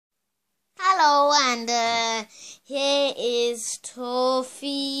And here is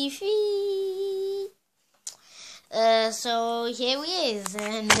Toffifee. So here he is,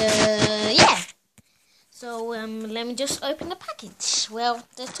 and yeah. So let me just open the package. Well,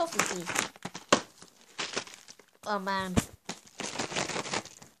 the Toffifee. Oh man,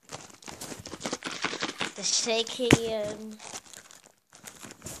 the shaky.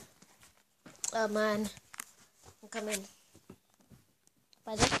 Oh man, I'm coming. If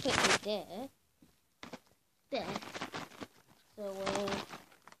I just put it there. So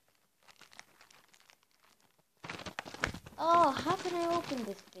oh, how can I open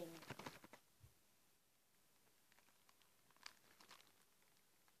this thing?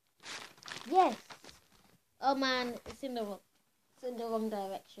 Yes. Oh man, it's in the wrong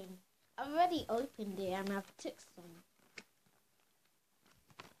direction. I've already opened it and I've took some.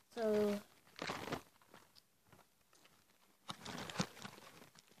 So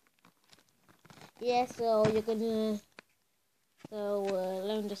yeah, so you're gonna. So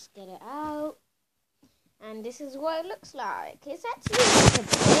let me just get it out. And this is what it looks like. It's actually like a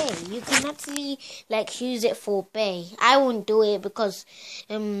bay. You can actually like use it for bay. I won't do it because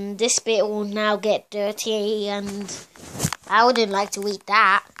this bit will now get dirty and I wouldn't like to eat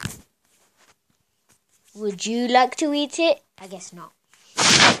that. Would you like to eat it? I guess not.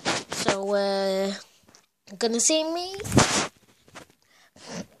 So gonna see me.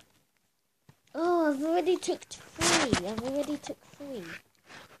 Oh, I've already took 3. In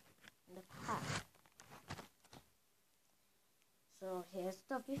the pack. So here's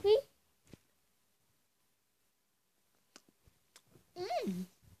Toffifee.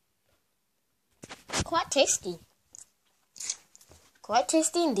 Quite tasty. Quite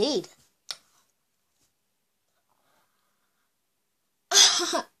tasty indeed.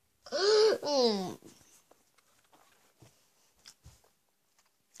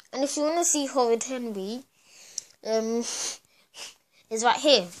 And if you want to see Horrid Henry, it's right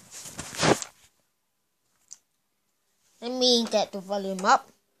here. Let me get the volume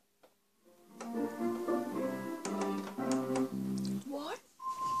up. 1, 2,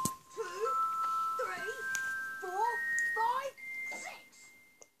 3, 4, 5, 6.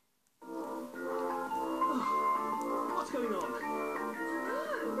 What's going on? Oh,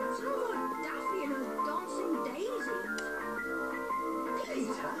 sounds like Daffy and her dancing daisies.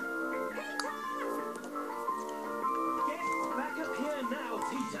 Peter? Peter! Get back up here now,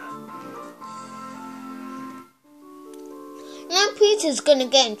 Peter. Now Peter's gonna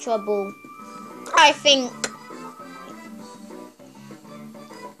get in trouble. I think.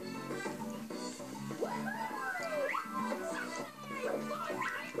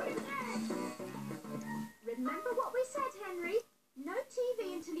 Remember what we said, Henry? No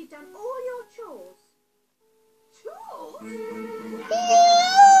TV until you've done all your chores. Chores?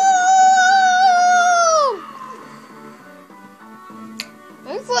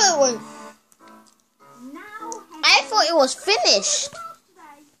 I thought it was finished.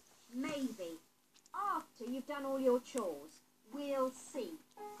 Maybe. After you've done all your chores. We'll see.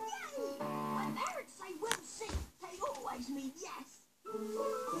 Yay! When parents say we'll see, they always mean yes. I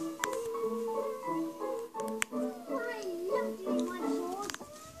love doing my chores.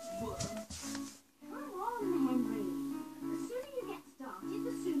 Come on, Henry. The sooner you get started,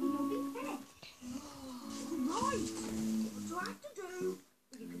 the sooner you'll be finished. Right. What do I have to do?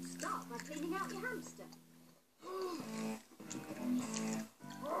 Well, you can start by cleaning out your hamster.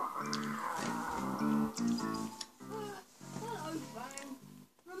 Hello, Fang.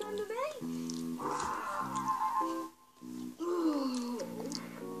 Remember me?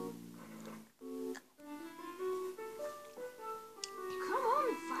 Come on,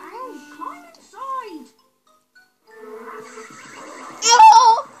 Fang. Climb inside.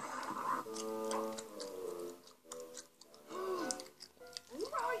 Oh! All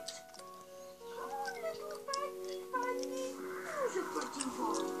right. Come on, little Fangy, Fangy. Who's a pretty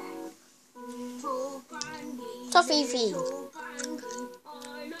boy? Little Fangy. Toffifee. Little Fangy. I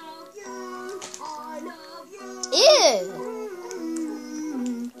love you. I love you. Ew.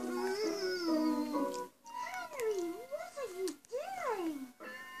 Henry, what are you doing?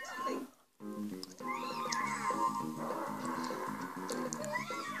 Nothing.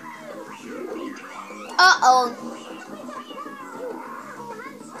 Uh-oh.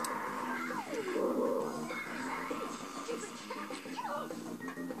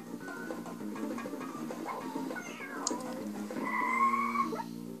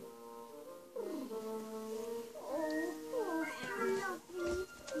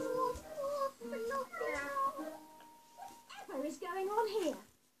 Whatever is going on here?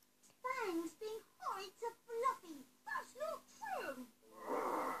 Fang's being horrid to Fluffy. That's not true.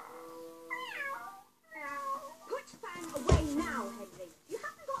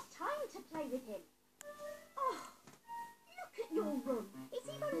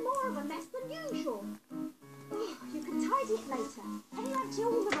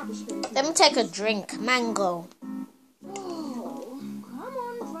 rubbish bin. Let me take a drink. Mango. Oh, come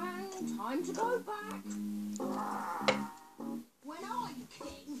on, Drang. Time to go back. When I'm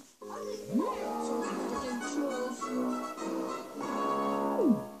king, only parents are allowed to do chores.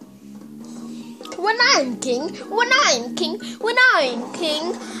 When I'm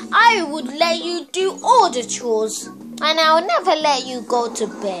king, I would let you do all the chores, and I'll never let you go to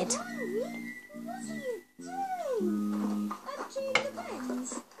bed. Henry, what are you doing? Emptying the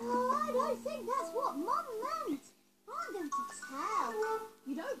bins? Oh, I don't think that's what Mum meant. I'm going to tell.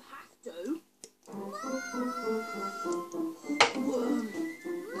 You don't have to.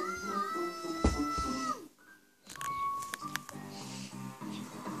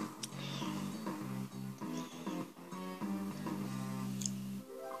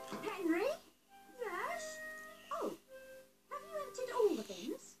 Henry? Yes? Oh, have you emptied all the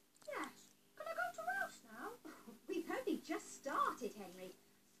bins? Yes. Can I go to Ralph's now? We've only just started, Henry.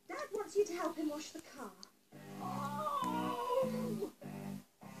 Dad wants you to help him wash the car. Oh!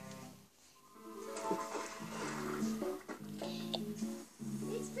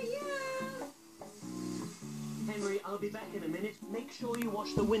 It's for you! Henry, I'll be back in a minute. Make sure you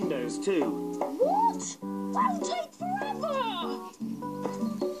wash the windows too. What? That'll take forever!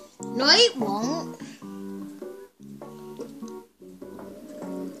 No, it won't.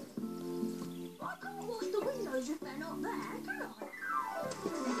 I can't wash the windows if they're not there, can I?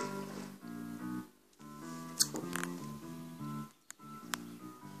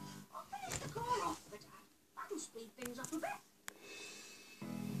 I'll finish the car off for Dad. That'll speed things up a bit.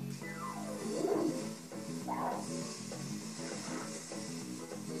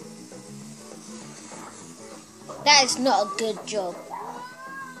 That is not a good job.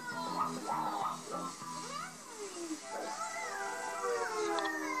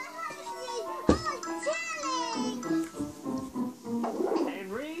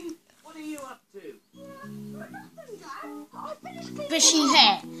 Henry, what are you up to? Nothing, Dad. I finished cleaning Bushy the car.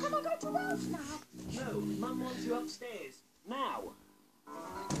 hair. Can I go to Ralph's now? No, Mum wants you upstairs. Now.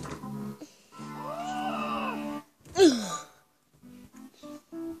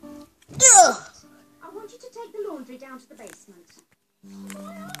 I want you to take the laundry down to the basement.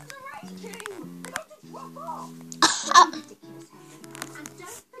 My arms are aching. They're going to drop off. Ridiculous, Henry. And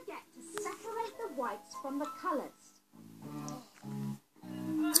don't forget to separate the whites from the colours.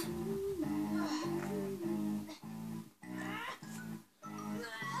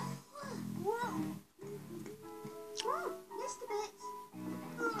 Oh, just a bit.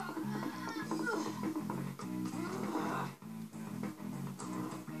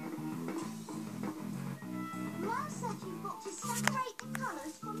 Mum said you've got to separate the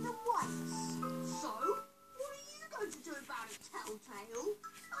colours from the whites. So, what are you going to do about it, Telltale?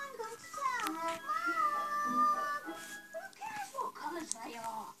 I'm going to tell. Mum! Who cares what colours they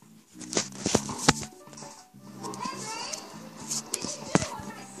are? Henry! Did you do what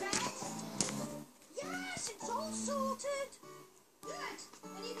I said? Yes, it's all sorted. Good. I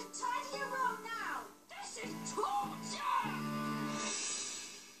need to tidy your room now. This is torture!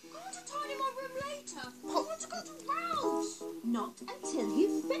 Can't I tidy my room later? I want to go to Ralph's. Not until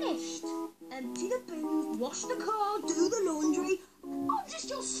you've finished. Empty the bins, wash the car, do the laundry. I'm just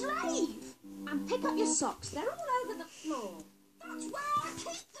your slave. And pick up your socks. They're all over the floor. That's where I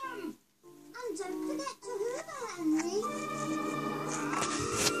keep them. And don't forget to hoover, Henry.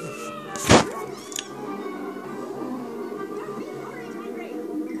 Don't be horrid, Henry.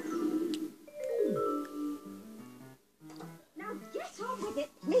 Now get on with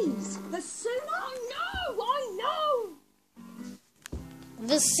it, please. The sooner I know.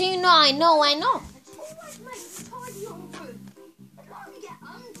 The sooner I know. It's always meant to tidy your room. It'll only get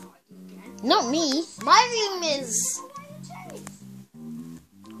untidy again. Not me. My room is... Why it is?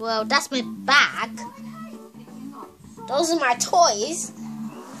 Well, that's my bag. I hate picking up. Those are my toys.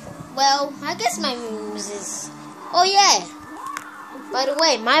 Well, I guess my room is... Oh, yeah. By the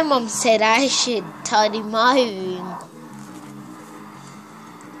way, my mom said I should tidy my room.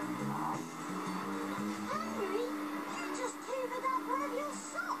 Henry, you just hoovered up one of your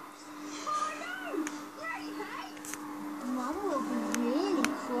socks. I know. Great, hey? Mum will be really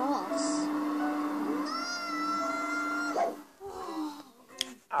cross.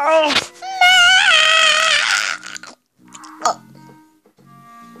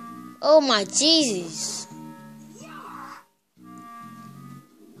 Oh my Jesus.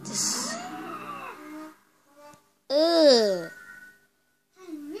 This... Ugh.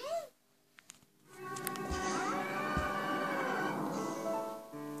 Henry?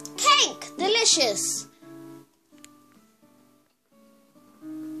 Cake! Delicious!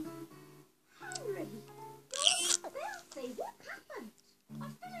 Henry, you're filthy. What happened? I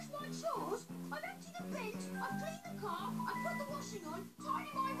finished I've cleaned the car, I've put the washing on,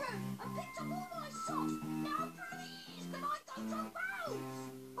 tidied my room, and picked up all my socks. Now please, can I go to bounce?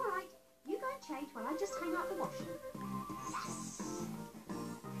 Alright, you go and change while I just hang out the washing. Yes!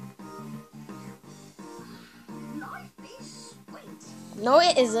 Life is sweet. No,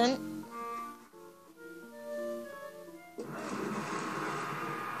 it isn't.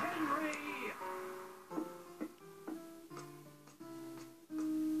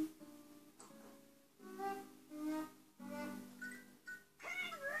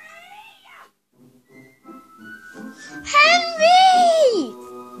 Henry!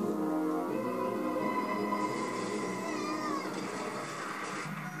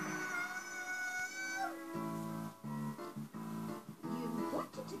 You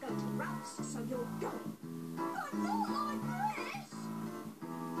wanted to go to Ralph's, so you're going. But not like this!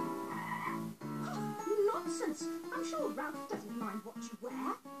 Nonsense! I'm sure Ralph doesn't mind what you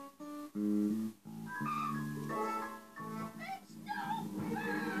wear. It's not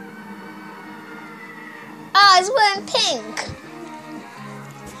Ah, it's wearing pink.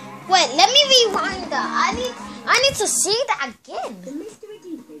 Wait, let me rewind that. I need to see that again. the mystery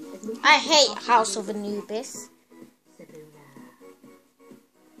deepens as we I hate House of Anubis.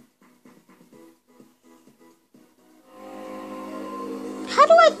 How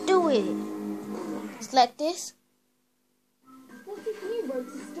do I do it? It's like this. What if you wrote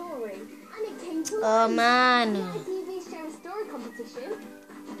a story and it came to Oh life? man. A TV share a story competition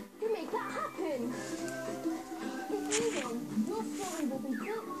to make that happen. If you win, your story will be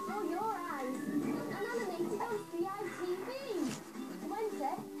built before your eyes and animated on CITV. To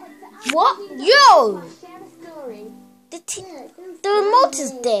enter, head to What? ITV.com/share Yo! a story. The remote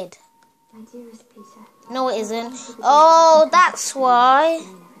is dead. My dearest Peter. No, it isn't. Oh, that's why.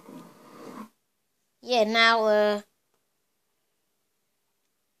 Yeah, now,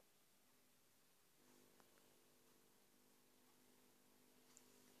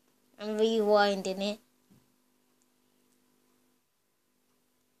 I'm rewinding it.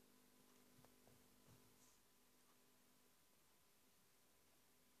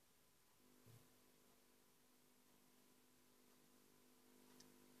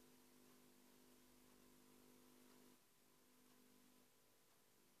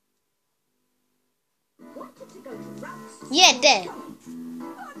 Wanted to go to Ralph's. Yeah, there.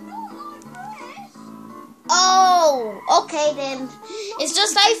 But not like this. Oh, okay then. It's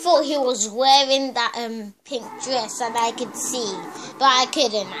just I thought he was wearing that pink dress and I could see, but I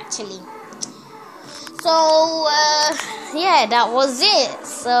couldn't actually. So yeah, that was it.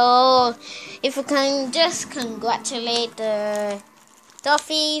 So if we can just congratulate the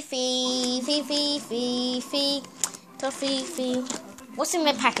Toffifee, Toffifee. What's in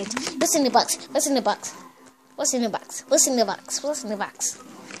the packet? What's in the box? What's in the box? What's in the box? What's in the box? What's in the box?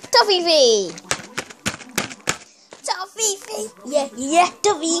 Toffifee! Toffifee! Yeah, yeah,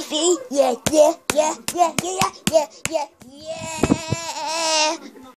 Toffifee! Yeah, yeah, yeah, yeah, yeah, yeah, yeah, yeah.